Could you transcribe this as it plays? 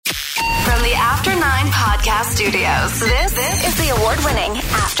Podcast Studios. This is the award-winning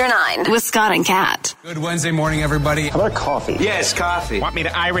After 9 with Scott and Kat. Good Wednesday morning, everybody. How about coffee? Yes, coffee. Want me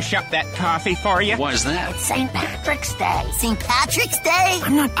to Irish up that coffee for you? What is that? It's St. Patrick's Day. St. Patrick's Day?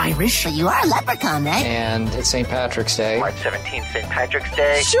 I'm not Irish. But you are a leprechaun, eh? And it's St. Patrick's Day. March 17th, St. Patrick's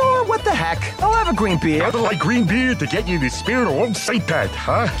Day. Sure, what the heck? I'll have a green beer. Nothing like green beer to get you in the spirit of old St. Pat,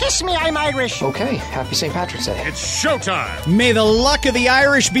 huh? Kiss me, I'm Irish. Okay, happy St. Patrick's Day. It's showtime. May the luck of the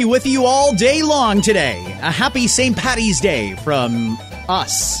Irish be with you all day long today. A happy St. Patty's Day from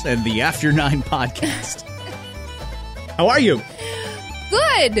us and the After 9 podcast. How are you?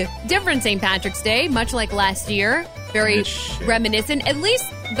 Good. Different St. Patrick's Day, much like last year. Very reminiscent. At least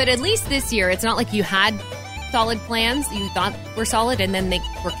this year, it's not like you had solid plans that you thought were solid and then they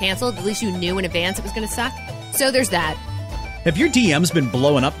were canceled. At least you knew in advance it was going to suck. So there's that. Have your DMs been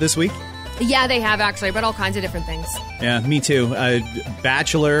blowing up this week? Yeah, they have actually, about all kinds of different things. Yeah, me too.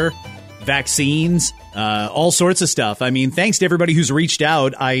 Bachelor, vaccines, all sorts of stuff. I mean, thanks to everybody who's reached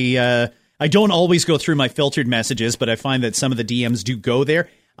out. I don't always go through my filtered messages, but I find that some of the DMs do go there.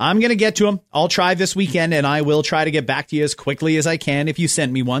 I'm going to get to them. I'll try this weekend, and I will try to get back to you as quickly as I can if you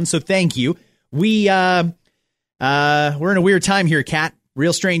sent me one. So thank you. We're in a weird time here, Kat.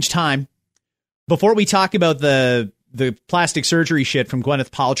 Real strange time. Before we talk about the plastic surgery shit from Gwyneth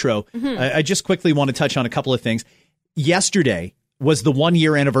Paltrow, I just quickly want to touch on a couple of things. Yesterday was the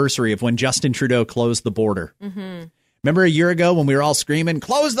 1-year anniversary of when Justin Trudeau closed the border. Remember a year ago when we were all screaming,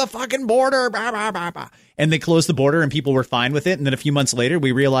 close the fucking border, bah, bah, bah, bah. And they closed the border and people were fine with it. And then a few months later,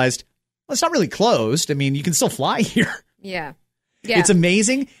 we realized, well, it's not really closed. I mean, you can still fly here. Yeah. It's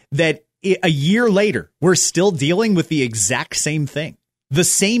amazing that a year later, we're still dealing with the exact same thing. The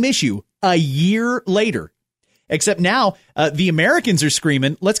same issue a year later. Except now, the Americans are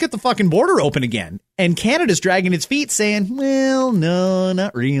screaming, let's get the fucking border open again. And Canada's dragging its feet saying, well, no,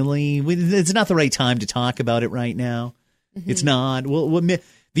 not really. It's not the right time to talk about it right now. It's not.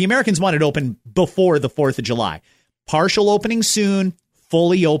 The Americans want it open before the 4th of July. Partial opening soon,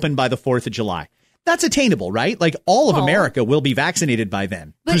 fully open by the 4th of July. That's attainable, right? Like all of America will be vaccinated by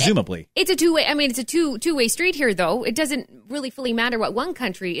then, presumably. It's a two-way. I mean, it's a two-way street here, though. It doesn't really fully matter what one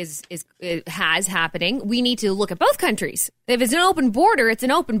country has happening. We need to look at both countries. If it's an open border, it's an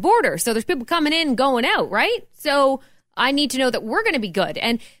open border. So there's people coming in and going out, right? So I need to know that we're going to be good.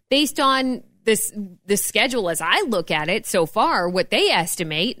 And based on this schedule, as I look at it so far, what they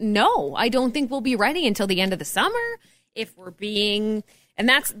estimate, no, I don't think we'll be ready until the end of the summer. If we're being, and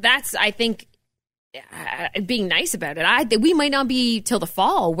that's I think. Being nice about it. We might not be till the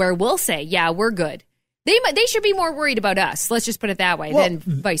fall where we'll say, yeah, we're good. They should be more worried about us. Let's just put it that way than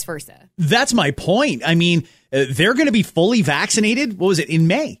vice versa. That's my point. I mean, they're going to be fully vaccinated. What was it in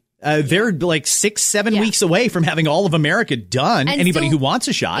May? They're like 6-7 weeks away from having all of America done. And anybody who wants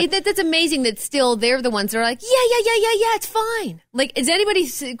a shot. That's amazing that still they're the ones that are like, yeah, it's fine. Like, is anybody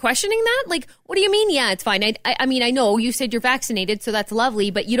questioning that? Like, what do you mean? Yeah, it's fine. I mean, I know you said you're vaccinated, so that's lovely,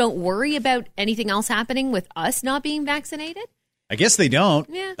 but you don't worry about anything else happening with us not being vaccinated? I guess they don't.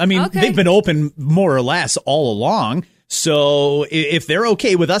 Yeah, I mean, they've been open more or less all along. So if they're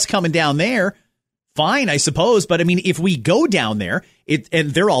okay with us coming down there, fine, I suppose. But I mean, if we go down there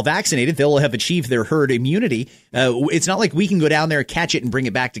and they're all vaccinated, they'll have achieved their herd immunity. It's not like we can go down there, catch it and bring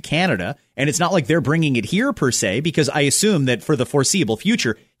it back to Canada. And it's not like they're bringing it here per se, because I assume that for the foreseeable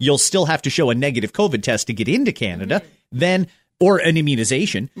future, you'll still have to show a negative COVID test to get into Canada or an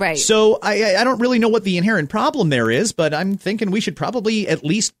immunization. Right. So I don't really know what the inherent problem there is, but I'm thinking we should probably at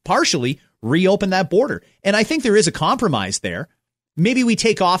least partially reopen that border. And I think there is a compromise there. Maybe we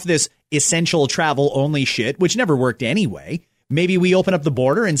take off this essential travel only shit, which never worked anyway. Maybe we open up the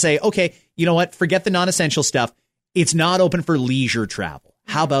border and say, okay, you know what? Forget the non-essential stuff. It's not open for leisure travel.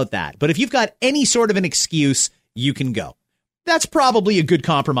 How about that? But if you've got any sort of an excuse, you can go. That's probably a good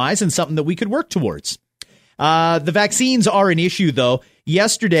compromise and something that we could work towards. The vaccines are an issue, though.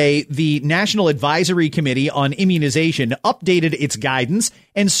 Yesterday, the National Advisory Committee on Immunization updated its guidance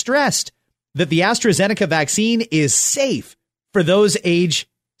and stressed that the AstraZeneca vaccine is safe for those age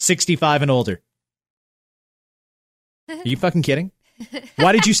 65 and older. Are you fucking kidding?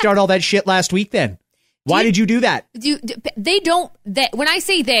 Why did you start all that shit last week then? Why did you do that? When I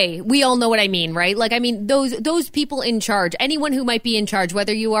say they, we all know what I mean, right? Like, I mean, those people in charge, anyone who might be in charge,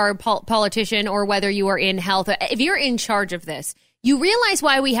 whether you are a politician or whether you are in health, if you're in charge of this, you realize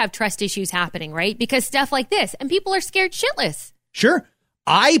why we have trust issues happening, right? Because stuff like this, and people are scared shitless. Sure.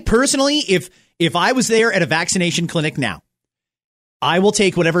 I personally, if I was there at a vaccination clinic now, I will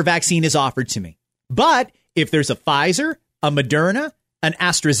take whatever vaccine is offered to me. But if there's a Pfizer, a Moderna, an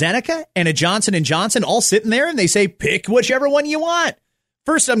AstraZeneca, and a Johnson & Johnson all sitting there and they say, pick whichever one you want,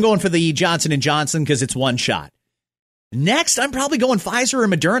 First, I'm going for the Johnson & Johnson because it's one shot. Next, I'm probably going Pfizer or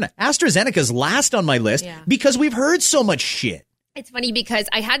Moderna. AstraZeneca's last on my list because we've heard so much shit. It's funny because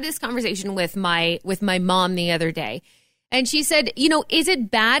I had this conversation with my mom the other day. And she said, you know, is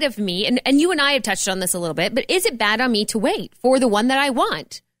it bad of me? And you and I have touched on this a little bit, but is it bad on me to wait for the one that I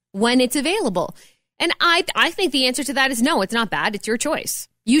want when it's available? And I think the answer to that is no, it's not bad. It's your choice.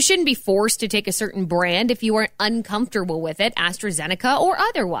 You shouldn't be forced to take a certain brand if you are uncomfortable with it, AstraZeneca or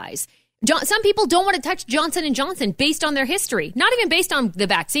otherwise. Some people don't want to touch Johnson & Johnson based on their history, not even based on the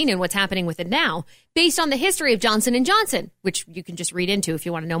vaccine and what's happening with it now, based on the history of Johnson & Johnson, which you can just read into if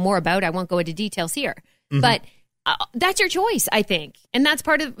you want to know more about. I won't go into details here. Mm-hmm. But that's your choice, I think. And that's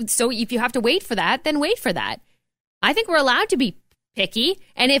part of, so if you have to wait for that, then wait for that. I think we're allowed to be picky.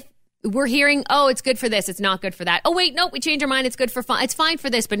 And if we're hearing, oh, it's good for this, it's not good for that. Oh, wait, no, we change our mind. It's good for fun. It's fine for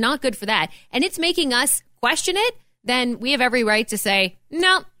this, but not good for that. And it's making us question it. Then we have every right to say,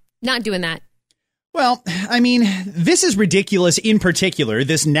 no, not doing that. Well, I mean, this is ridiculous. In particular,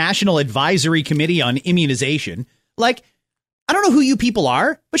 this National Advisory Committee on Immunization. Like, I don't know who you people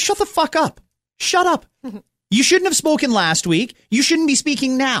are, but shut the fuck up. Shut up. You shouldn't have spoken last week. You shouldn't be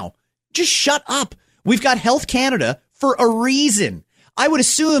speaking now. Just shut up. We've got Health Canada for a reason. I would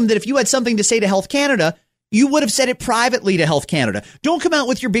assume that if you had something to say to Health Canada, you would have said it privately to Health Canada. Don't come out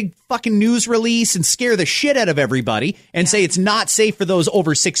with your big fucking news release and scare the shit out of everybody and say it's not safe for those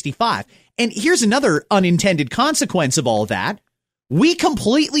over 65. And here's another unintended consequence of all that. We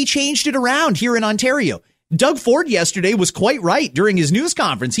completely changed it around here in Ontario. Doug Ford yesterday was quite right during his news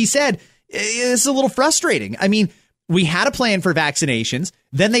conference. He said, it's a little frustrating. I mean, we had a plan for vaccinations.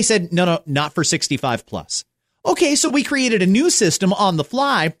 Then they said, no, not for 65 plus. Okay, so we created a new system on the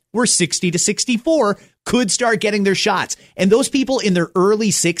fly where 60 to 64 could start getting their shots. And those people in their early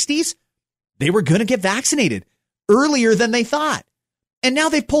 60s, they were going to get vaccinated earlier than they thought. And now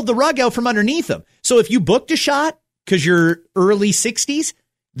they've pulled the rug out from underneath them. So if you booked a shot because you're early 60s,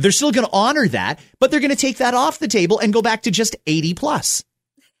 they're still going to honor that, but they're going to take that off the table and go back to just 80 plus.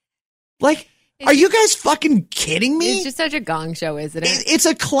 Like, are you guys fucking kidding me? It's just such a gong show, isn't it? It's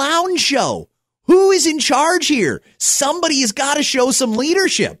a clown show. Who is in charge here? Somebody has got to show some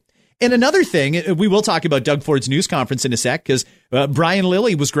leadership. And another thing, we will talk about Doug Ford's news conference in a sec, because Brian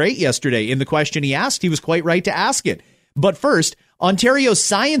Lilly was great yesterday in the question he asked. He was quite right to ask it. But first, Ontario's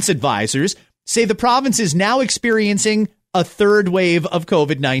science advisors say the province is now experiencing a third wave of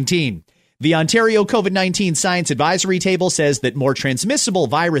COVID-19. The Ontario COVID-19 Science Advisory Table says that more transmissible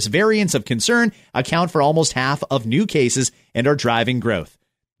virus variants of concern account for almost half of new cases and are driving growth.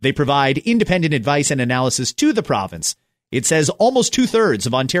 They provide independent advice and analysis to the province. It says almost 2/3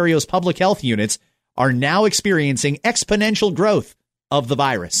 of Ontario's public health units are now experiencing exponential growth of the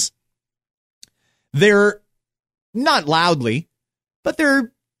virus. They're not loudly, but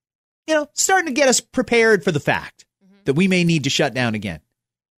they're, starting to get us prepared for the fact that we may need to shut down again.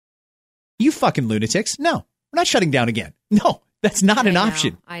 You fucking lunatics. No, we're not shutting down again. No, that's not an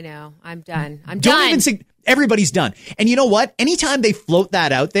option. I know. I'm done. Don't even say everybody's done. And you know what? Anytime they float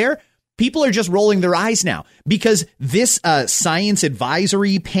that out there, people are just rolling their eyes now because this science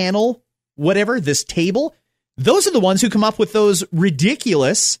advisory panel, whatever, this table, those are the ones who come up with those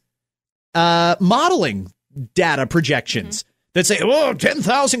ridiculous modeling data projections that say,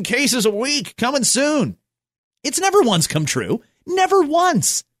 10,000 cases a week coming soon. It's never once come true. Never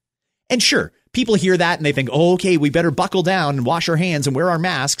once. And sure, people hear that and they think, okay, we better buckle down and wash our hands and wear our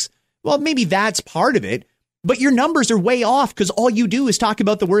masks. Well, maybe that's part of it. But your numbers are way off because all you do is talk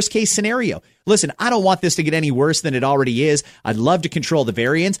about the worst case scenario. Listen, I don't want this to get any worse than it already is. I'd love to control the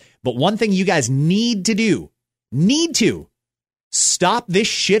variants. But one thing you guys need to stop this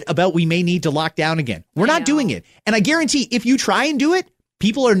shit about we may need to lock down again. We're not doing it. And I guarantee if you try and do it,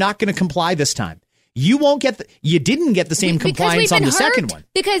 people are not going to comply this time. You won't get you didn't get the same compliance on the second one.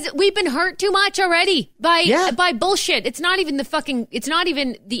 Because we've been hurt too much already by bullshit. It's not even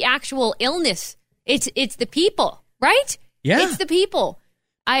the actual illness. It's the people, right? Yeah. It's the people.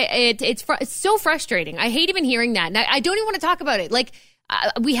 It's so frustrating. I hate even hearing that. And I don't even want to talk about it. Like,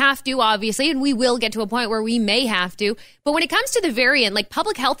 we have to, obviously, and we will get to a point where we may have to. But when it comes to the variant, like,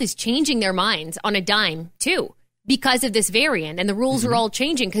 public health is changing their minds on a dime, too, because of this variant. And the rules are all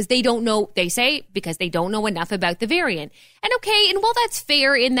changing because they don't know, because they don't know enough about the variant. And okay, and while that's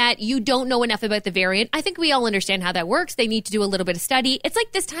fair in that you don't know enough about the variant, I think we all understand how that works. They need to do a little bit of study. It's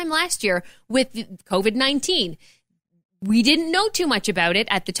like this time last year with COVID-19. We didn't know too much about it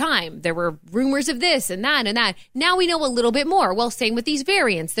at the time. There were rumors of this and that and that. Now we know a little bit more. Well, same with these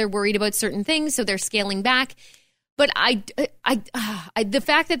variants. They're worried about certain things, so they're scaling back. But the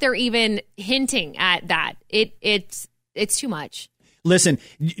fact that they're even hinting at that, it's too much. Listen,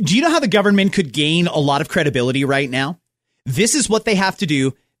 do you know how the government could gain a lot of credibility right now? This is what they have to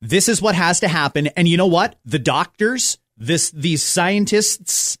do. This is what has to happen. And you know what? The doctors, these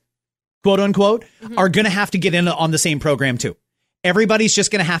scientists, quote unquote, are going to have to get in on the same program too. Everybody's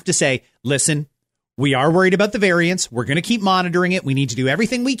just going to have to say, listen, we are worried about the variants. We're going to keep monitoring it. We need to do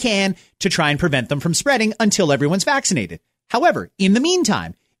everything we can to try and prevent them from spreading until everyone's vaccinated. However, in the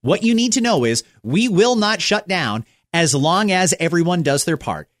meantime, what you need to know is we will not shut down as long as everyone does their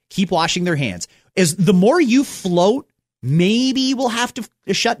part. Keep washing their hands. As the more you float, maybe we'll have to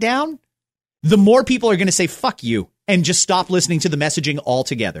shut down, the more people are going to say, fuck you, and just stop listening to the messaging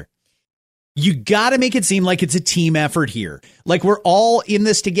altogether. You got to make it seem like it's a team effort here. Like we're all in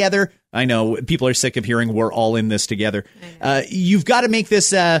this together. I know people are sick of hearing we're all in this together. You've got to make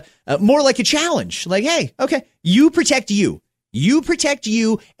this more like a challenge. Like, hey, okay, you protect you. You protect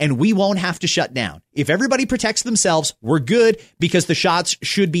you, and we won't have to shut down. If everybody protects themselves, we're good because the shots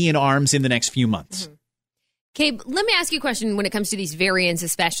should be in arms in the next few months. Okay, let me ask you a question when it comes to these variants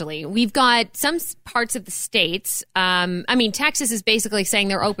especially. We've got some parts of the states. Texas is basically saying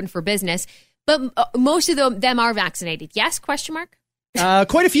they're open for business, but most of them are vaccinated. Yes, question mark?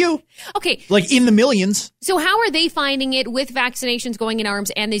 Quite a few. Okay. Like in the millions. So how are they finding it with vaccinations going in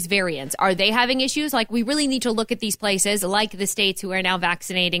arms and these variants? Are they having issues? Like, we really need to look at these places like the states who are now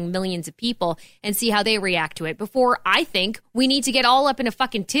vaccinating millions of people and see how they react to it before I think we need to get all up in a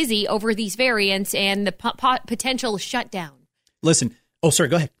fucking tizzy over these variants and the potential shutdown. Listen. Oh, sorry.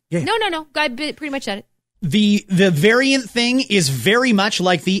 Go ahead. Yeah. No. I pretty much said it. The variant thing is very much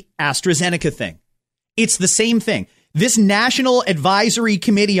like the AstraZeneca thing. It's the same thing. This National Advisory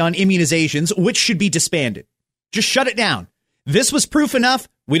Committee on Immunizations, which should be disbanded. Just shut it down. This was proof enough.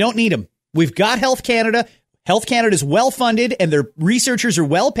 We don't need them. We've got Health Canada. Health Canada is well funded and their researchers are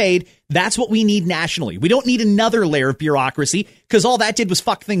well paid. That's what we need nationally. We don't need another layer of bureaucracy because all that did was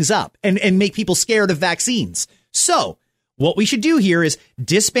fuck things up and make people scared of vaccines. So what we should do here is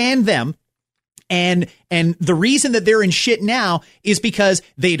disband them. And the reason that they're in shit now is because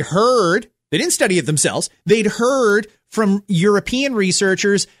they'd heard. They didn't study it themselves. They'd heard from European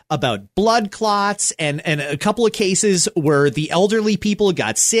researchers about blood clots and a couple of cases where the elderly people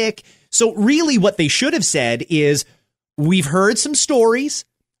got sick. So really what they should have said is, we've heard some stories.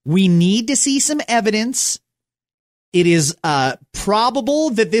 We need to see some evidence. It is probable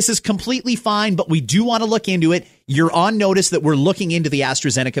that this is completely fine, but we do want to look into it. You're on notice that we're looking into the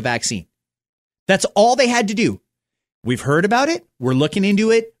AstraZeneca vaccine. That's all they had to do. We've heard about it. We're looking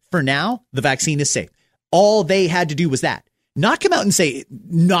into it. For now, the vaccine is safe. All they had to do was that. Not come out and say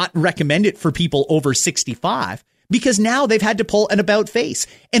not recommend it for people over 65, because now they've had to pull an about face.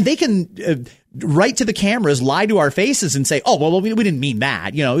 And they can right to the cameras, lie to our faces and say, oh, well, we didn't mean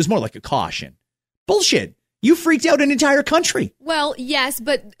that. You know, it was more like a caution. Bullshit. You freaked out an entire country. Well, yes,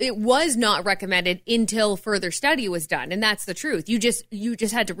 but it was not recommended until further study was done. And that's the truth. You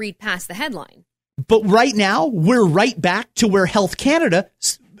just had to read past the headline. But right now, we're right back to where Health Canada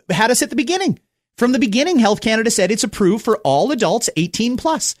had us at the beginning. From the beginning, Health Canada said it's approved for all adults 18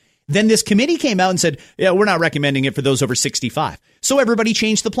 plus. Then this committee came out and said, yeah, we're not recommending it for those over 65. So everybody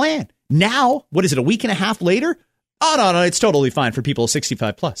changed the plan. Now, what is it, a week and a half later? Oh, no, it's totally fine for people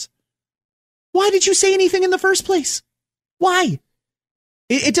 65 plus. Why did you say anything in the first place? Why?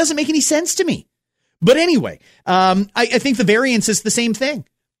 It doesn't make any sense to me. But anyway, I think the variance is the same thing.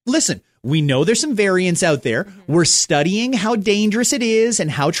 Listen, we know there's some variants out there. We're studying how dangerous it is and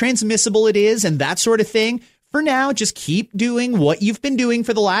how transmissible it is and that sort of thing. For now, just keep doing what you've been doing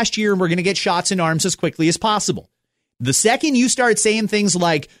for the last year, and we're going to get shots in arms as quickly as possible. The second you start saying things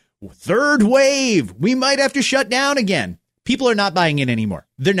like, third wave, we might have to shut down again, people are not buying in anymore.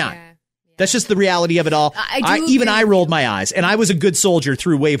 They're not. Yeah. That's just the reality of it all. I rolled my eyes, and I was a good soldier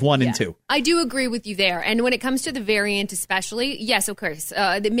through wave 1 and 2. I do agree with you there. And when it comes to the variant especially, yes, of course,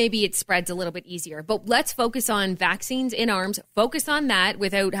 maybe it spreads a little bit easier. But let's focus on vaccines in arms. Focus on that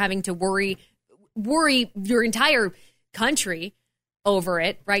without having to worry your entire country over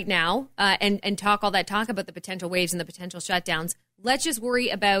it right now and talk all that talk about the potential waves and the potential shutdowns. Let's just worry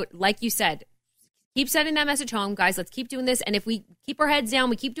about, like you said, keep sending that message home, guys. Let's keep doing this. And if we keep our heads down,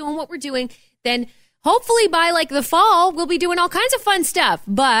 we keep doing what we're doing, then hopefully by like the fall, we'll be doing all kinds of fun stuff.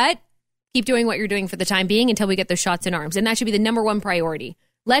 But keep doing what you're doing for the time being until we get those shots in arms. And that should be the number one priority.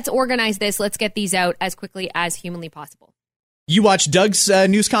 Let's organize this. Let's get these out as quickly as humanly possible. You watched Doug's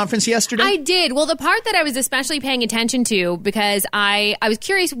news conference yesterday? I did. Well, the part that I was especially paying attention to, because I was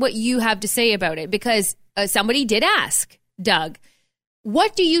curious what you have to say about it, because somebody did ask, Doug,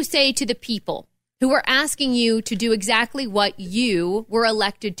 what do you say to the people who are asking you to do exactly what you were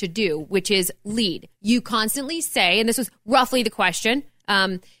elected to do, which is lead. You constantly say, and this was roughly the question,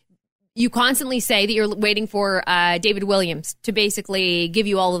 you constantly say that you're waiting for David Williams to basically give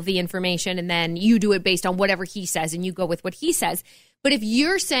you all of the information, and then you do it based on whatever he says, and you go with what he says. But if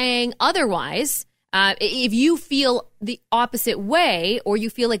you're saying otherwise, if you feel the opposite way, or you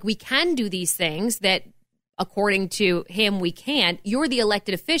feel like we can do these things that, according to him, we can't, you're the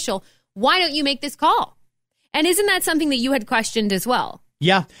elected official, why don't you make this call? And isn't that something that you had questioned as well?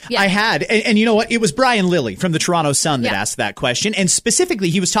 Yeah, I had. And you know what? It was Brian Lilly from the Toronto Sun that asked that question. And specifically,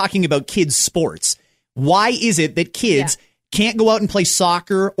 he was talking about kids' sports. Why is it that kids can't go out and play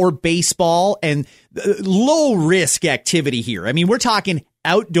soccer or baseball and low risk activity here? I mean, we're talking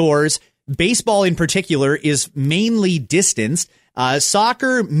outdoors. Baseball in particular is mainly distanced.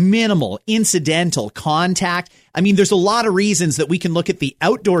 Soccer, minimal, incidental, contact. I mean, there's a lot of reasons that we can look at the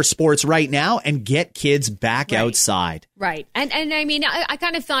outdoor sports right now and get kids back outside. Right. And I mean, I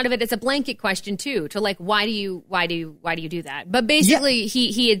kind of thought of it as a blanket question too, to like, why do you do that? But basically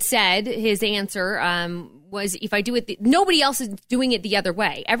he had said his answer, was if I do it, nobody else is doing it the other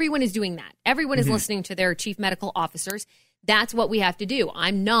way. Everyone is doing that. Everyone is listening to their chief medical officers. That's what we have to do.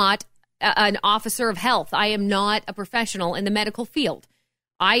 I'm not an officer of health. I am not a professional in the medical field.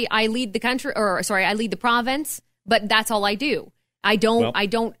 I lead the country, I lead the province, but that's all I do. I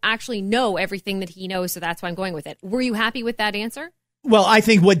don't actually know everything that he knows, so that's why I'm going with it. Were you happy with that answer? Well, I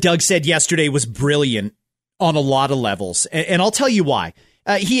think what Doug said yesterday was brilliant on a lot of levels, and I'll tell you why.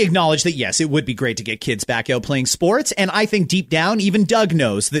 He acknowledged that, yes, it would be great to get kids back out playing sports, and I think deep down, even Doug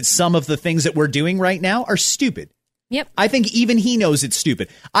knows that some of the things that we're doing right now are stupid. Yep. I think even he knows it's stupid.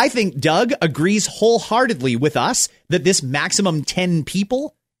 I think Doug agrees wholeheartedly with us that this maximum 10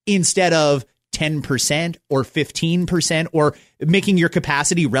 people instead of 10% or 15% or making your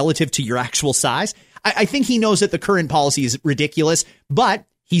capacity relative to your actual size. I think he knows that the current policy is ridiculous, but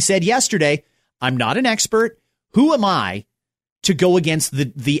he said yesterday, I'm not an expert. Who am I to go against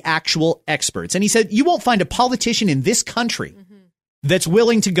the actual experts? And he said, you won't find a politician in this country that's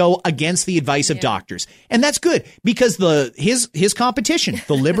willing to go against the advice of doctors. And that's good because his competition,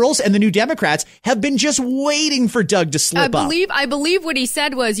 the Liberals and the New Democrats, have been just waiting for Doug to slip up. I believe what he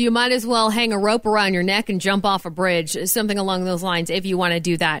said was you might as well hang a rope around your neck and jump off a bridge, something along those lines, if you want to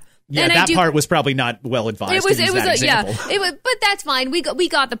do that. Yeah, and that part was probably not well advised. It was but that's fine. We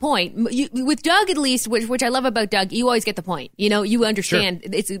got the point. With Doug, at least, which I love about Doug, you always get the point. You know, you understand.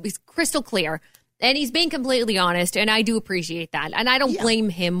 Sure. It's crystal clear. And he's being completely honest, and I do appreciate that. And I don't blame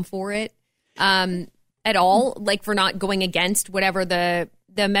him for it at all, like for not going against whatever the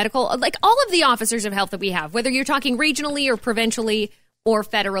medical, like all of the officers of health that we have, whether you're talking regionally or provincially or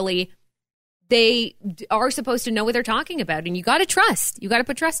federally, they are supposed to know what they're talking about. And you got to trust. You got to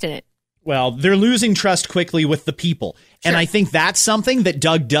put trust in it. Well, they're losing trust quickly with the people. Sure. And I think that's something that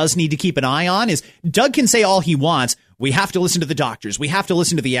Doug does need to keep an eye on is Doug can say all he wants. We have to listen to the doctors. We have to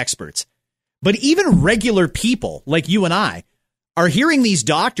listen to the experts. But even regular people like you and I are hearing these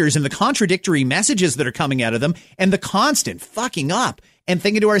doctors and the contradictory messages that are coming out of them and the constant fucking up and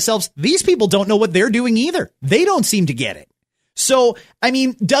thinking to ourselves, these people don't know what they're doing either. They don't seem to get it. So, I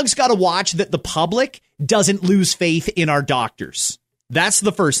mean, Doug's got to watch that the public doesn't lose faith in our doctors. That's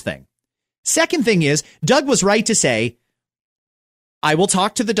the first thing. Second thing is, Doug was right to say, I will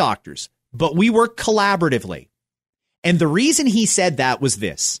talk to the doctors, but we work collaboratively. And the reason he said that was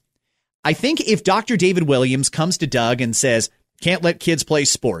this. I think if Dr. David Williams comes to Doug and says, can't let kids play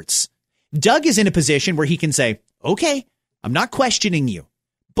sports, Doug is in a position where he can say, okay, I'm not questioning you,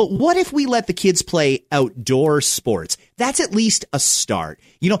 but what if we let the kids play outdoor sports? That's at least a start.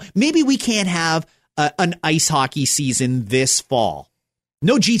 You know, maybe we can't have an ice hockey season this fall.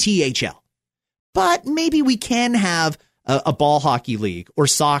 No GTHL, but maybe we can have a ball hockey league or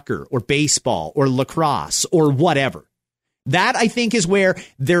soccer or baseball or lacrosse or whatever. That, I think, is where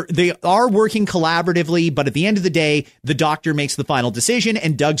they are working collaboratively. But at the end of the day, the doctor makes the final decision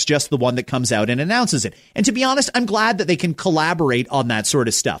and Doug's just the one that comes out and announces it. And to be honest, I'm glad that they can collaborate on that sort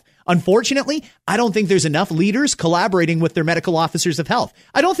of stuff. Unfortunately, I don't think there's enough leaders collaborating with their medical officers of health.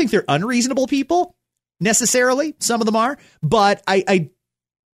 I don't think they're unreasonable people necessarily. Some of them are. But I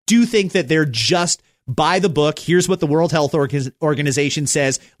do think that they're just by the book. Here's what the World Health Organization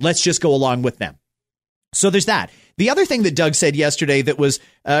says. Let's just go along with them. So there's that. The other thing that Doug said yesterday that was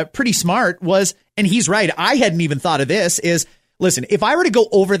pretty smart was, and he's right, I hadn't even thought of this, is, listen, if I were to go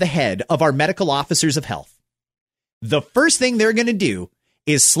over the head of our medical officers of health, the first thing they're going to do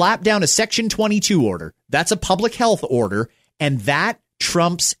is slap down a Section 22 order. That's a public health order, and that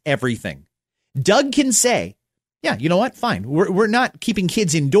trumps everything. Doug can say, Yeah, you know what? Fine. We're not keeping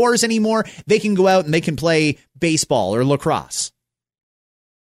kids indoors anymore. They can go out and they can play baseball or lacrosse.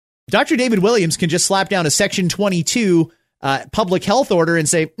 Dr. David Williams can just slap down a Section 22 public health order and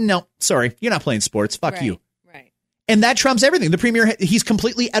say, no, sorry, you're not playing sports. Fuck you. Right. And that trumps everything. The premier, he's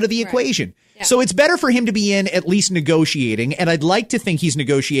completely out of the equation. Yeah. So it's better for him to be in at least negotiating. And I'd like to think he's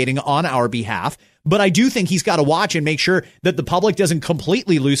negotiating on our behalf. But I do think he's got to watch and make sure that the public doesn't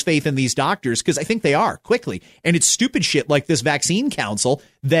completely lose faith in these doctors, because I think they are quickly. And it's stupid shit like this vaccine council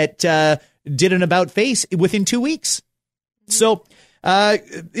that did an about face within 2 weeks. So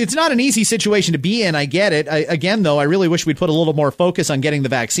it's not an easy situation to be in. I get it. Again, though, I really wish we'd put a little more focus on getting the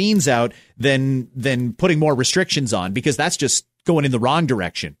vaccines out than putting more restrictions on, because that's just going in the wrong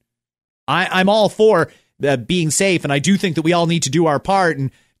direction. I'm all for being safe, and I do think that we all need to do our part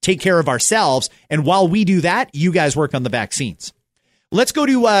and take care of ourselves. And while we do that, you guys work on the vaccines. Let's go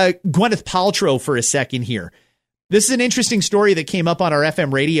to Gwyneth Paltrow for a second here. This is an interesting story that came up on our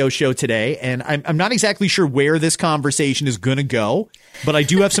FM radio show today, and I'm not exactly sure where this conversation is going to go, but I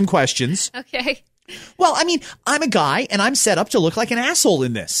do have some questions. Okay. Well, I mean, I'm a guy, and I'm set up to look like an asshole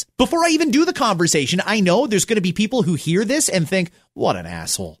in this. Before I even do the conversation, I know there's going to be people who hear this and think, what an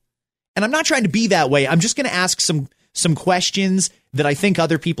asshole. And I'm not trying to be that way. I'm just going to ask some questions that I think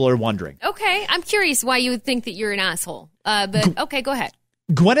other people are wondering. Okay. I'm curious why you would think that you're an asshole. But okay, go ahead.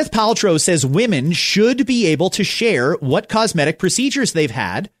 Gwyneth Paltrow says women should be able to share what cosmetic procedures they've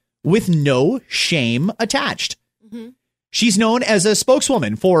had with no shame attached. Mm-hmm. She's known as a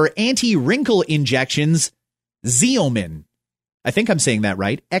spokeswoman for anti-wrinkle injections, Xeomin. I think I'm saying that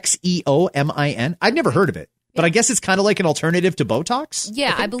right. Xeomin. I'd never heard of it, but I guess it's kind of like an alternative to Botox.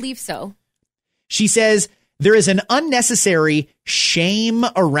 Yeah, I believe so. She says there is an unnecessary shame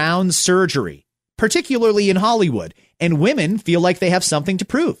around surgery, particularly in Hollywood, and women feel like they have something to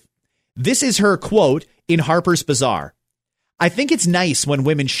prove. This is her quote in Harper's Bazaar. I think it's nice when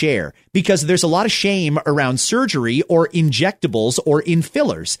women share because there's a lot of shame around surgery or injectables or in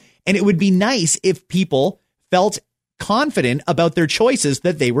fillers. And it would be nice if people felt confident about their choices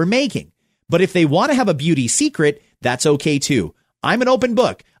that they were making. But if they want to have a beauty secret, that's okay too. I'm an open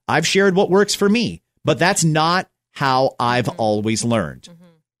book. I've shared what works for me, but that's not how I've always learned.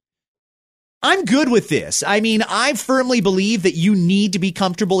 I'm good with this. I mean, I firmly believe that you need to be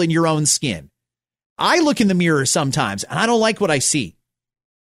comfortable in your own skin. I look in the mirror sometimes and I don't like what I see.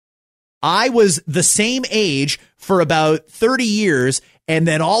 I was the same age for about 30 years, and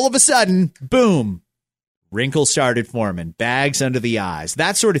then all of a sudden, boom, wrinkles started forming, bags under the eyes,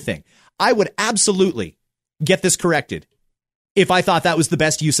 that sort of thing. I would absolutely get this corrected if I thought that was the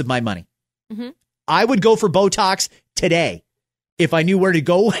best use of my money. Mm-hmm. I would go for Botox today if I knew where to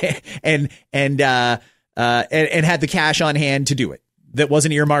go and had the cash on hand to do it that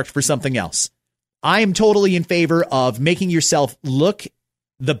wasn't earmarked for something else. I am totally in favor of making yourself look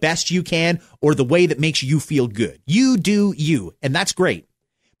the best you can or the way that makes you feel good. You do you, and that's great.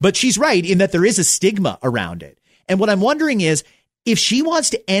 But she's right in that there is a stigma around it. And what I'm wondering is, if she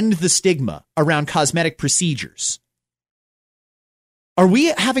wants to end the stigma around cosmetic procedures, are we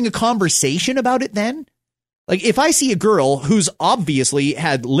having a conversation about it then? Like, if I see a girl who's obviously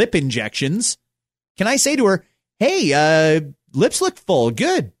had lip injections, can I say to her, hey, lips look full,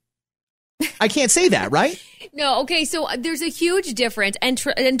 good? I can't say that, right? No, okay, so there's a huge difference, and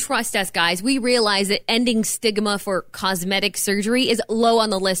trust us, guys, we realize that ending stigma for cosmetic surgery is low on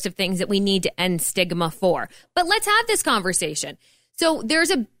the list of things that we need to end stigma for. But let's have this conversation. So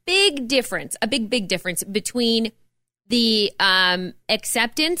there's a big difference, a big difference between the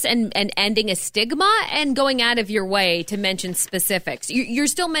acceptance and ending a stigma and going out of your way to mention specifics. You're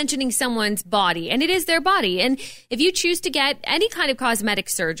still mentioning someone's body, and it is their body. And if you choose to get any kind of cosmetic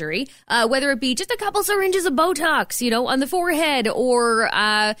surgery, whether it be just a couple syringes of Botox, on the forehead, or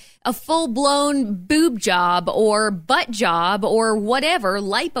a full-blown boob job or butt job or whatever,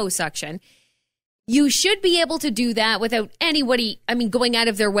 liposuction, you should be able to do that without anybody, going out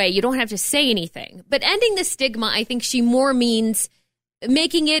of their way. You don't have to say anything. But ending the stigma, I think she more means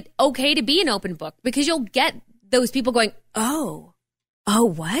making it okay to be an open book, because you'll get those people going, oh,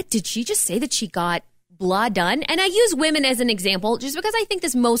 what? Did she just say that she got blah done? And I use women as an example just because I think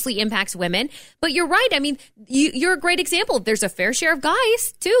this mostly impacts women. But you're right. You're a great example. There's a fair share of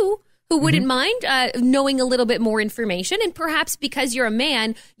guys, too, who wouldn't mind knowing a little bit more information. And perhaps because you're a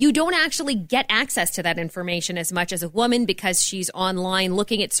man, you don't actually get access to that information as much as a woman, because she's online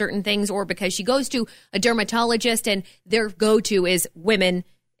looking at certain things, or because she goes to a dermatologist and their go-to is women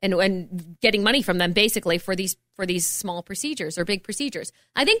and getting money from them basically for these small procedures or big procedures.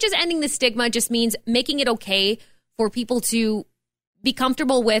 I think just ending the stigma just means making it okay for people to be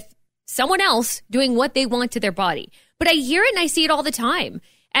comfortable with someone else doing what they want to their body. But I hear it and I see it all the time.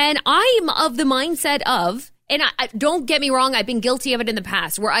 And I'm of the mindset of, and I don't get me wrong, I've been guilty of it in the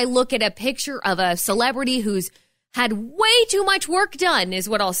past, where I look at a picture of a celebrity who's had way too much work done, is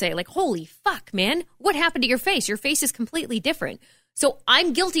what I'll say. Like, holy fuck, man, what happened to your face? Your face is completely different. So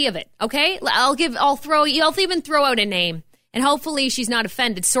I'm guilty of it, okay? I'll even throw out a name, and hopefully she's not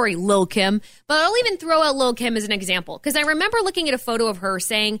offended. Sorry, Lil' Kim. But I'll even throw out Lil' Kim as an example, because I remember looking at a photo of her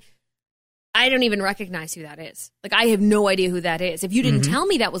saying, I don't even recognize who that is. Like, I have no idea who that is. If you didn't tell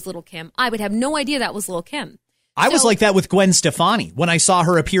me that was Lil' Kim, I would have no idea that was Lil' Kim. I was like that with Gwen Stefani when I saw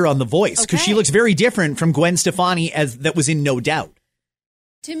her appear on The Voice, because she looks very different from Gwen Stefani that was in No Doubt.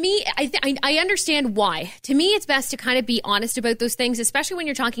 To me, I understand why. To me, it's best to kind of be honest about those things, especially when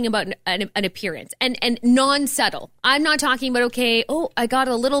you're talking about an appearance and non-subtle. I'm not talking about, okay, I got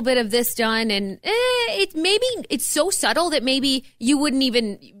a little bit of this done, and it's so subtle that maybe you wouldn't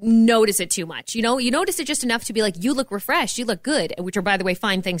even notice it too much. You know, you notice it just enough to be like, you look refreshed, you look good, which are, by the way,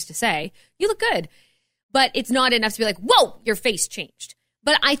 fine things to say. You look good. But it's not enough to be like, whoa, your face changed.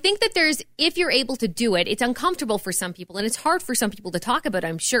 But I think that if you're able to do it, it's uncomfortable for some people and it's hard for some people to talk about,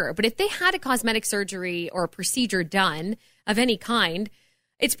 I'm sure. But if they had a cosmetic surgery or a procedure done of any kind,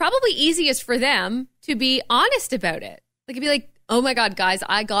 it's probably easiest for them to be honest about it. Like, it'd be like, oh my God, guys,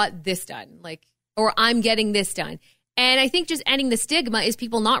 I got this done. Like, or I'm getting this done. And I think just ending the stigma is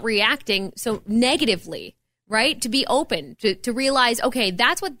people not reacting so negatively, right? To be open, to realize, okay,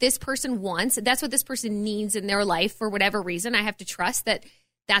 that's what this person wants. That's what this person needs in their life for whatever reason. I have to trust that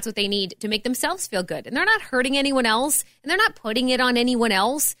that's what they need to make themselves feel good. And they're not hurting anyone else, and they're not putting it on anyone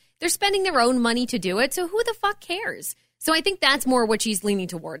else. They're spending their own money to do it. So who the fuck cares? So I think that's more what she's leaning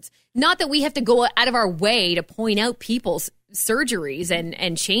towards. Not that we have to go out of our way to point out people's surgeries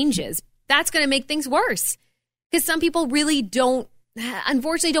and changes. That's going to make things worse, because some people really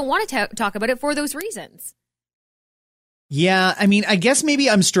unfortunately don't want to talk about it for those reasons. Yeah, I mean, I guess maybe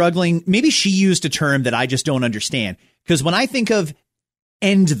I'm struggling. Maybe she used a term that I just don't understand. Because when I think of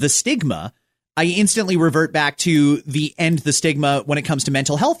end the stigma, I instantly revert back to the end the stigma when it comes to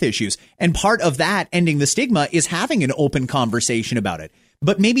mental health issues. And part of that ending the stigma is having an open conversation about it.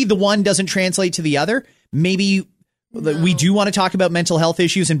 But maybe the one doesn't translate to the other. Maybe we do want to talk about mental health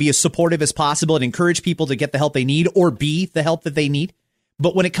issues and be as supportive as possible and encourage people to get the help they need or be the help that they need.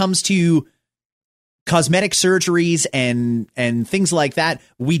 But when it comes to cosmetic surgeries and things like that,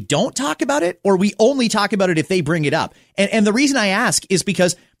 we don't talk about it, or we only talk about it if they bring it up. And the reason I ask is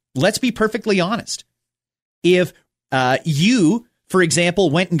because, let's be perfectly honest. If you, for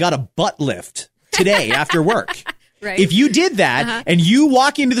example, went and got a butt lift today after work, right. If you did that and you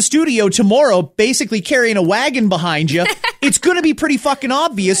walk into the studio tomorrow basically carrying a wagon behind you, it's going to be pretty fucking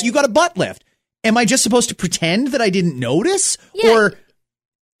obvious you got a butt lift. Am I just supposed to pretend that I didn't notice? Yeah. Or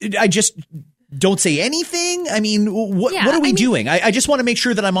I just don't say anything? I mean, what are we doing? I just want to make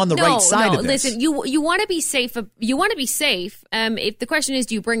sure that I'm on the right side of this. Listen, you want to be safe. You want to be safe. If the question is,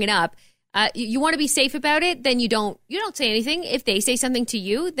 do you bring it up? You want to be safe about it, then you don't say anything. If they say something to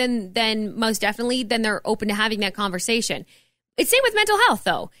you, then most definitely, then they're open to having that conversation. It's same with mental health,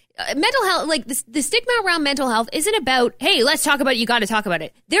 though. Mental health, like the stigma around mental health isn't about, hey, let's talk about it. You got to talk about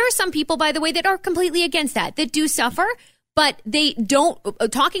it. There are some people, by the way, that are completely against that do suffer. But they don't,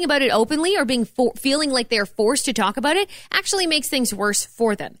 talking about it openly or feeling like they're forced to talk about it actually makes things worse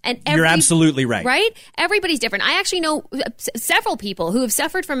for them. And you're absolutely right. Right? Everybody's different. I actually know several people who have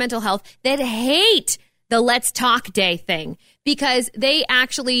suffered from mental health that hate the Let's Talk Day thing, because they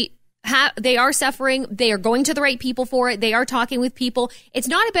actually they are suffering. They are going to the right people for it. They are talking with people. It's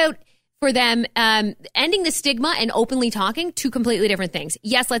not about, for them, ending the stigma and openly talking, two completely different things.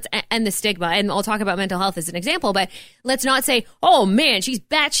 Yes, let's end the stigma, and I'll talk about mental health as an example, but let's not say, oh man, she's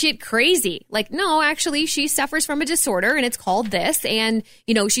batshit crazy. Like, no, actually, she suffers from a disorder, and it's called this, and,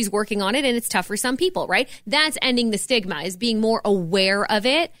 she's working on it, and it's tough for some people, right? That's ending the stigma, is being more aware of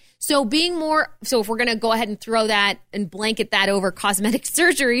it. So if we're going to go ahead and throw that and blanket that over cosmetic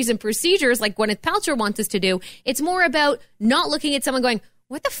surgeries and procedures like Gwyneth Paltrow wants us to do, it's more about not looking at someone going,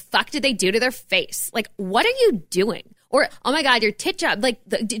 what the fuck did they do to their face? Like, what are you doing? Or, oh my God, your tit job. Like,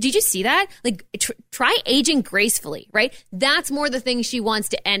 did you see that? Like, try aging gracefully, right? That's more the thing she wants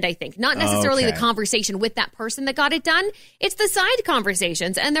to end, I think. Not necessarily the conversation with that person that got it done. It's the side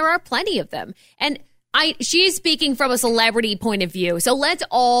conversations, and there are plenty of them. And she's speaking from a celebrity point of view. So let's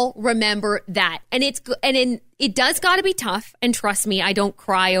all remember that. And it does got to be tough. And trust me, I don't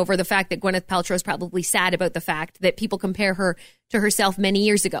cry over the fact that Gwyneth Paltrow is probably sad about the fact that people compare her to herself many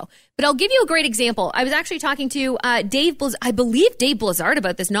years ago. But I'll give you a great example. I was actually talking to Dave Blizzard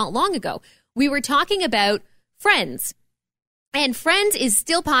about this not long ago. We were talking about Friends. And Friends is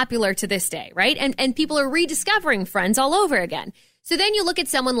still popular to this day, right? And people are rediscovering Friends all over again. So then you look at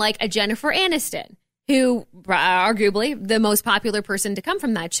someone like a Jennifer Aniston, who arguably the most popular person to come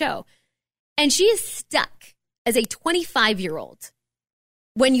from that show. And she is stuck as a 25-year-old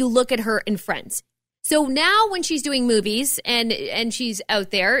when you look at her in Friends. So now when she's doing movies and she's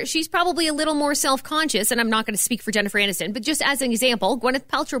out there, she's probably a little more self-conscious. And I'm not going to speak for Jennifer Aniston, but just as an example, Gwyneth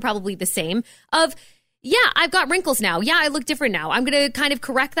Paltrow probably the same of, yeah, I've got wrinkles now. Yeah, I look different now. I'm going to kind of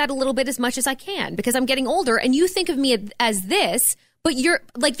correct that a little bit as much as I can because I'm getting older. And you think of me as this, but you're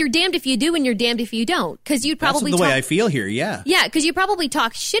damned if you do and you're damned if you don't. Because you'd probably That's the way I feel here, yeah. Yeah, because you probably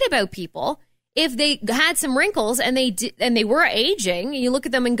talk shit about people if they had some wrinkles and they were aging. You look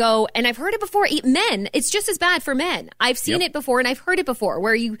at them and go, and I've heard it before, men, it's just as bad for men. I've seen it before and I've heard it before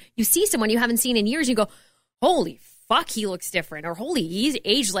where you see someone you haven't seen in years, you go, holy fuck, he looks different, or holy, he's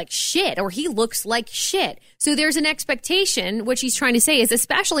aged like shit, or he looks like shit. So there's an expectation, what she's trying to say is,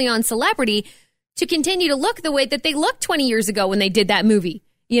 especially on celebrity, to continue to look the way that they looked 20 years ago when they did that movie,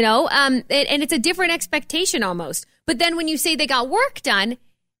 you know? And it's a different expectation almost. But then when you say they got work done,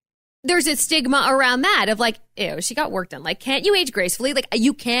 there's a stigma around that of like, ew, she got work done. Like, can't you age gracefully? Like,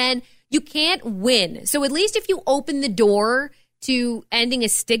 you can't win. So at least if you open the door to ending a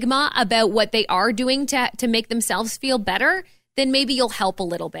stigma about what they are doing to make themselves feel better, then maybe you'll help a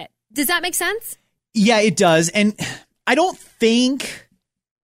little bit. Does that make sense? Yeah, it does. And I don't think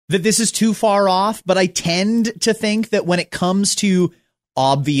that this is too far off, but I tend to think that when it comes to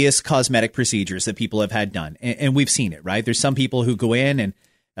obvious cosmetic procedures that people have had done, and we've seen it, right? There's some people who go in and,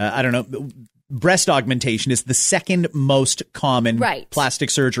 I don't know, breast augmentation is the second most common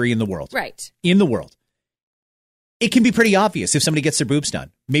plastic surgery in the world. Right. In the world. It can be pretty obvious if somebody gets their boobs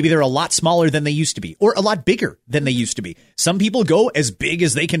done. Maybe they're a lot smaller than they used to be, or a lot bigger than they used to be. Some people go as big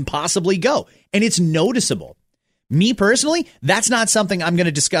as they can possibly go, and it's noticeable. Me personally, that's not something I'm going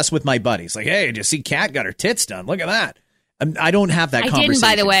to discuss with my buddies. Like, hey, did you see Kat got her tits done? Look at that. I don't have that conversation. I didn't,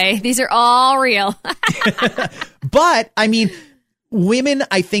 by the way. These are all real. But, I mean, women,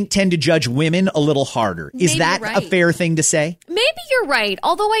 I think, tend to judge women a little harder. Is that a fair thing to say? Maybe you're right.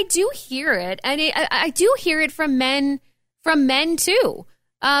 Although I do hear it, and I do hear it from men too.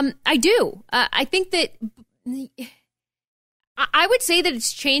 I do. I think that I would say that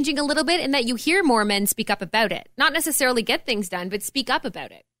it's changing a little bit, and that you hear more men speak up about it. Not necessarily get things done, but speak up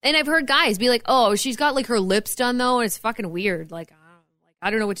about it. And I've heard guys be like, "Oh, she's got like her lips done though, and it's fucking weird. Like I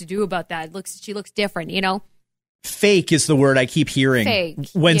don't know what to do about that. She looks different, you know." Fake is the word I keep hearing. Fake.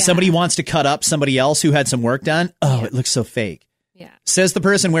 When somebody wants to cut up somebody else who had some work done, it looks so fake. Yeah. Says the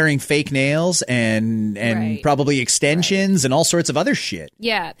person wearing fake nails and probably extensions and all sorts of other shit.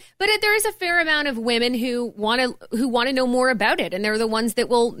 Yeah. But there is a fair amount of women who want to know more about it, and they're the ones that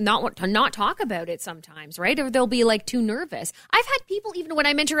will not talk about it sometimes, right? Or they'll be like too nervous. I've had people, even when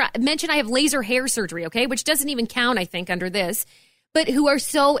I mention I have laser hair surgery, okay, which doesn't even count, I think, under this. But who are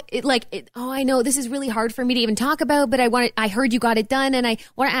so I know this is really hard for me to even talk about, but I heard you got it done and I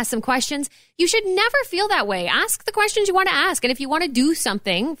want to ask some questions. You should never feel that way. Ask the questions you want to ask. And if you want to do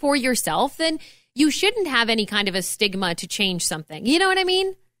something for yourself, then you shouldn't have any kind of a stigma to change something. You know what I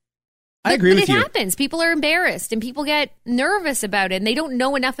mean? I agree with you. But it happens. People are embarrassed and people get nervous about it and they don't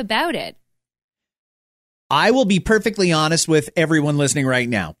know enough about it. I will be perfectly honest with everyone listening right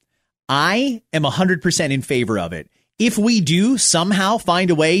now. I am 100% in favor of it. If we do somehow find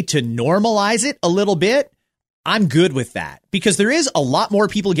a way to normalize it a little bit, I'm good with that, because there is a lot more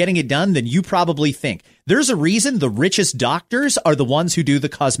people getting it done than you probably think. There's a reason the richest doctors are the ones who do the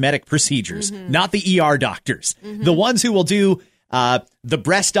cosmetic procedures, not the ER doctors. The ones who will do the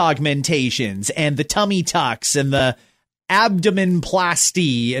breast augmentations and the tummy tucks and the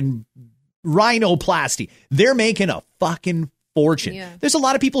abdominoplasty and rhinoplasty. They're making a fucking fortune. Yeah. There's a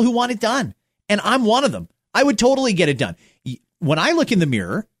lot of people who want it done, and I'm one of them. I would totally get it done. When I look in the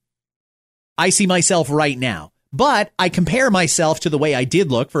mirror, I see myself right now, but I compare myself to the way I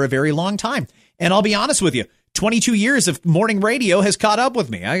did look for a very long time. And I'll be honest with you, 22 years of morning radio has caught up with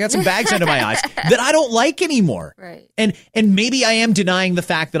me. I got some bags under my eyes that I don't like anymore. Right. And maybe I am denying the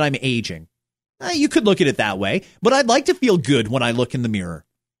fact that I'm aging. You could look at it that way, but I'd like to feel good when I look in the mirror.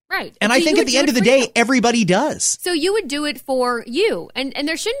 Right. And so I think at the end of the day, everybody does. So you would do it for you. And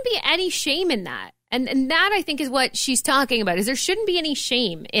there shouldn't be any shame in that. And that, I think, is what she's talking about, is there shouldn't be any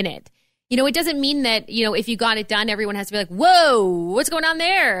shame in it. You know, it doesn't mean that, you know, if you got it done, everyone has to be like, whoa, what's going on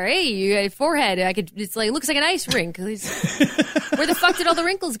there? Hey, you got a forehead. It's like, looks like an ice rink. Where the fuck did all the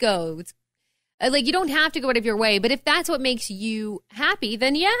wrinkles go? It's like, you don't have to go out of your way. But if that's what makes you happy,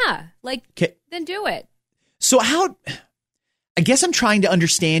 then then do it. So I guess I'm trying to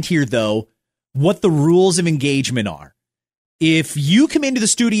understand here, though, what the rules of engagement are. if you come into the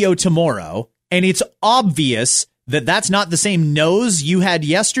studio tomorrow and it's obvious that that's not the same nose you had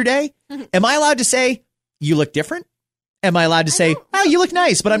yesterday, am I allowed to say, you look different? Am I allowed to say, oh, you look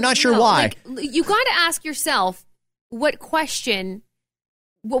nice, but I'm not sure why? Like, you got to ask yourself what question,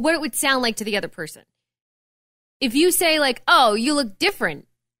 what it would sound like to the other person. If you say like, oh, you look different,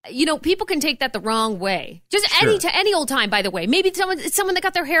 you know, people can take that the wrong way. Just any old time, by the way. Maybe it's someone that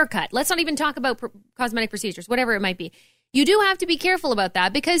got their hair cut. Let's not even talk about cosmetic procedures, whatever it might be. You do have to be careful about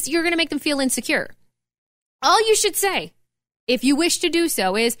that because you're going to make them feel insecure. All you should say, if you wish to do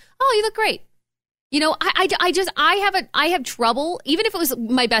so, is, oh, you look great. You know, I have trouble, even if it was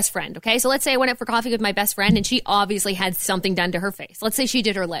my best friend, okay? So let's say I went out for coffee with my best friend and she obviously had something done to her face. Let's say she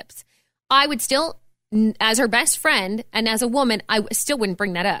did her lips. I would still, as her best friend and as a woman, I still wouldn't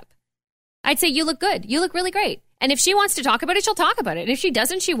bring that up. I'd say, you look good. You look really great. And if she wants to talk about it, she'll talk about it. And if she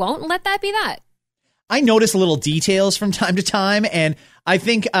doesn't, she won't. Let that be that. I notice little details from time to time. And I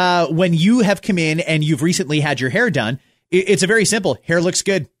think when you have come in and you've recently had your hair done, it's a very simple, hair looks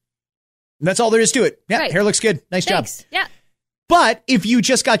good. And that's all there is to it. Yeah, right. Hair looks good. Nice Thanks. job. Yeah. But if you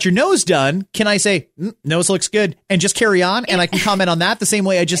just got your nose done, can I say, nose looks good, and just carry on? And I can comment on that the same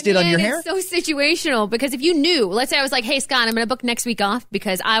way I just did on your hair? It's so situational because if you knew, let's say I was like, hey, Scott, I'm going to book next week off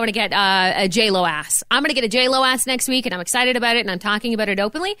because I want to get a J-Lo ass. I'm going to get a J-Lo ass next week, and I'm excited about it, and I'm talking about it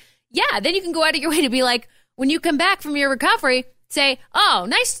openly. Yeah, then you can go out of your way to be like, when you come back from your recovery, say, oh,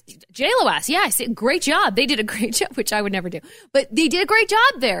 nice J-Lo ass. Yeah, great job. They did a great job, which I would never do. But they did a great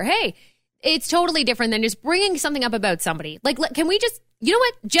job there. Hey. It's totally different than just bringing something up about somebody. Like, can we just, you know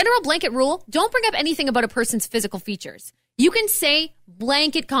what? General blanket rule, don't bring up anything about a person's physical features. You can say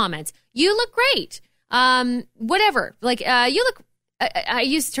blanket comments. You look great. Whatever. Like, you look, I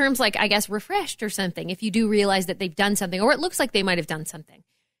use terms like, I guess, refreshed or something if you do realize that they've done something or it looks like they might have done something.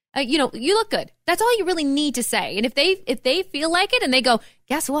 You know, you look good. That's all you really need to say. And if they feel like it and they go,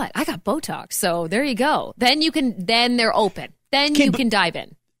 guess what? I got Botox. So there you go. Then they're open. Then you can dive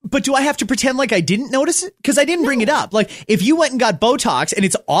in. But do I have to pretend like I didn't notice it? Because I didn't bring it up. Like, if you went and got Botox and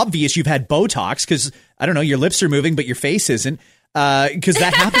it's obvious you've had Botox because, I don't know, your lips are moving, but your face isn't, because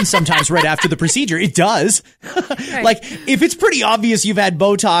that happens sometimes right after the procedure. It does. Right. Like, if it's pretty obvious you've had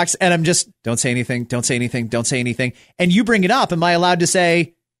Botox and I'm just, don't say anything, don't say anything, don't say anything, and you bring it up, am I allowed to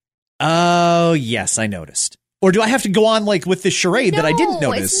say, oh, yes, I noticed? Or do I have to go on like with this charade that I didn't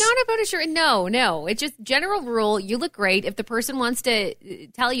notice? It's not about a charade. No. It's just general rule. You look great. If the person wants to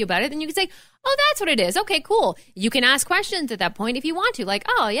tell you about it, then you can say, oh, that's what it is. Okay, cool. You can ask questions at that point if you want to. Like,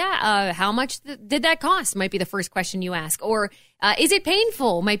 oh, yeah, how much did that cost? Might be the first question you ask. Or is it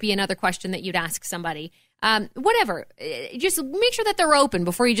painful? Might be another question that you'd ask somebody. Whatever. Just make sure that they're open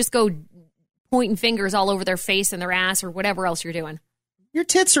before you just go pointing fingers all over their face and their ass or whatever else you're doing. Your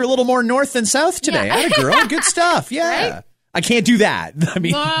tits are a little more north than south today. Yeah. Atta girl. Good stuff. Yeah. Right? I can't do that. I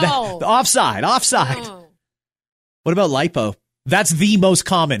mean, no. Offside. No. What about lipo? That's the most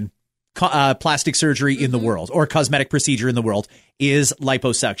common plastic surgery in the world or cosmetic procedure in the world is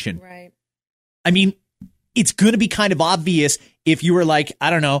liposuction. Right. I mean, it's going to be kind of obvious if you were like, I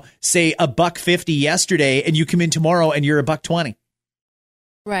don't know, say $150 yesterday and you come in tomorrow and you're $120.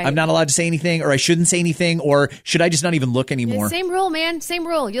 Right. I'm not allowed to say anything, or I shouldn't say anything, or should I just not even look anymore? Same rule, man. Same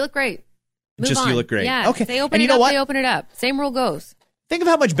rule. You look great. Move on. You look great. Yeah. Okay. They open it up. They open it up. Same rule goes. Think of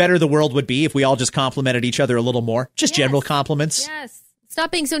how much better the world would be if we all just complimented each other a little more. Just general compliments. Yes. Stop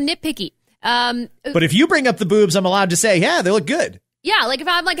being so nitpicky. But if you bring up the boobs, I'm allowed to say, yeah, they look good. Yeah. Like if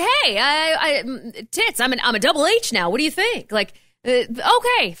I'm like, hey, I tits. I'm a double H now. What do you think? Like,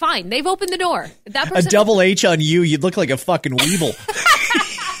 okay, fine. They've opened the door. That person. A double H on you, you'd look like a fucking weeble.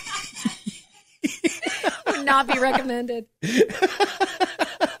 Would not be recommended.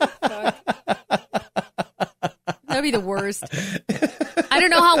 That'd be the worst. I don't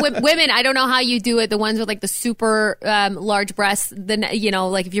know how women, I don't know how you do it. The ones with like the super large breasts, then, you know,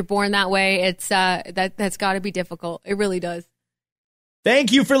 like if you're born that way, it's that's got to be difficult. It really does.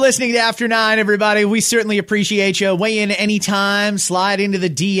 Thank you for listening to After 9, everybody. We certainly appreciate you. Weigh in anytime. Slide into the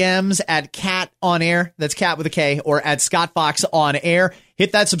DMs at Cat On Air. That's Cat with a K, or at Scott Fox On Air.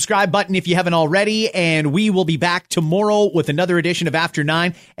 Hit that subscribe button if you haven't already, and we will be back tomorrow with another edition of After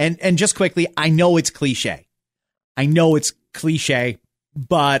 9. And just quickly, I know it's cliche.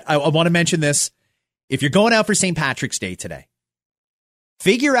 But I want to mention this. If you're going out for St. Patrick's Day today,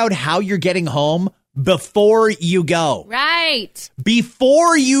 figure out how you're getting home before you go. Right.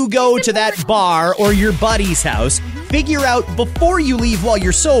 Before you go to that bar or your buddy's house, figure out before you leave while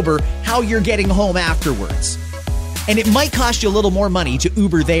you're sober how you're getting home afterwards. And it might cost you a little more money to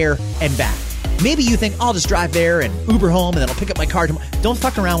Uber there and back. Maybe you think, I'll just drive there and Uber home and then I'll pick up my car tomorrow. Don't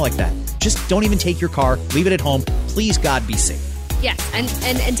fuck around like that. Just don't even take your car. Leave it at home. please, God, be safe. Yes,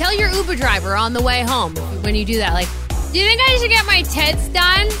 and tell your Uber driver on the way home when you do that, like, do you think I should get my tits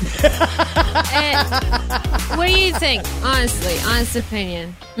done? What do you think? Honestly, honest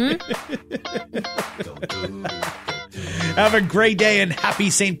opinion. Have a great day and happy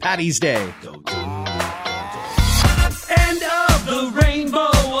St. Paddy's Day. End of the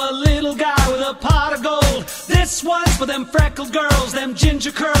rainbow, a little guy with a pot of gold. This one's for them freckled girls, them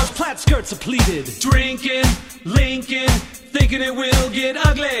ginger curls, plaid skirts are pleated. Drinking, Lincoln, thinking it will get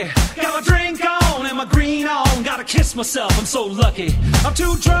ugly. Got my drink on and my green on, gotta kiss myself, I'm so lucky. I'm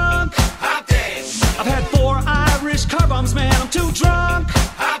too drunk, hot days. I've had 4 Irish car bombs, man, I'm too drunk,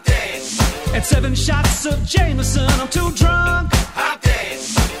 hot days. And 7 shots of Jameson, I'm too drunk, hot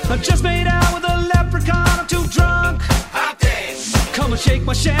days. I just made out with a leprechaun, I'm too drunk, hot days. Come and shake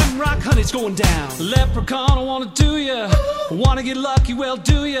my shamrock, honey, it's going down. Leprechaun, I wanna do ya, wanna get lucky, well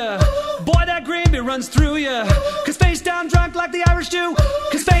do ya. Boy, that green beer runs through ya. Cause face down drunk like the Irish do.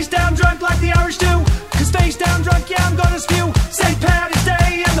 Cause face down drunk like the Irish do. Cause face down drunk, yeah, I'm gonna spew. St. Paddy's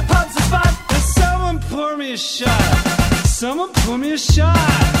Day and the pub's the spot. And someone pour me a shot. Someone pour me a shot.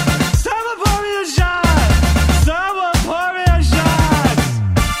 Someone pour me a shot. Someone pour me a shot.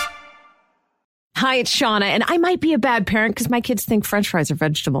 Hi, it's Shauna, and I might be a bad parent because my kids think French fries are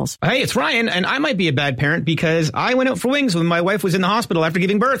vegetables. Hey, it's Ryan, and I might be a bad parent because I went out for wings when my wife was in the hospital after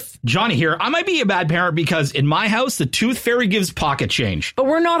giving birth. Johnny here. I might be a bad parent because in my house, the tooth fairy gives pocket change. But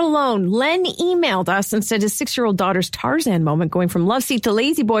we're not alone. Len emailed us and said his 6-year-old daughter's Tarzan moment going from love seat to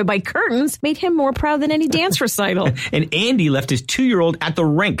lazy boy by curtains made him more proud than any dance recital. And Andy left his 2-year-old at the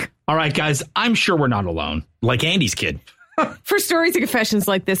rink. All right, guys, I'm sure we're not alone. Like Andy's kid. For stories and confessions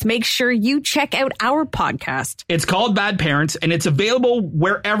like this, make sure you check out our podcast. It's called Bad Parents, and it's available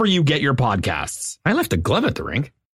wherever you get your podcasts. I left a glove at the rink.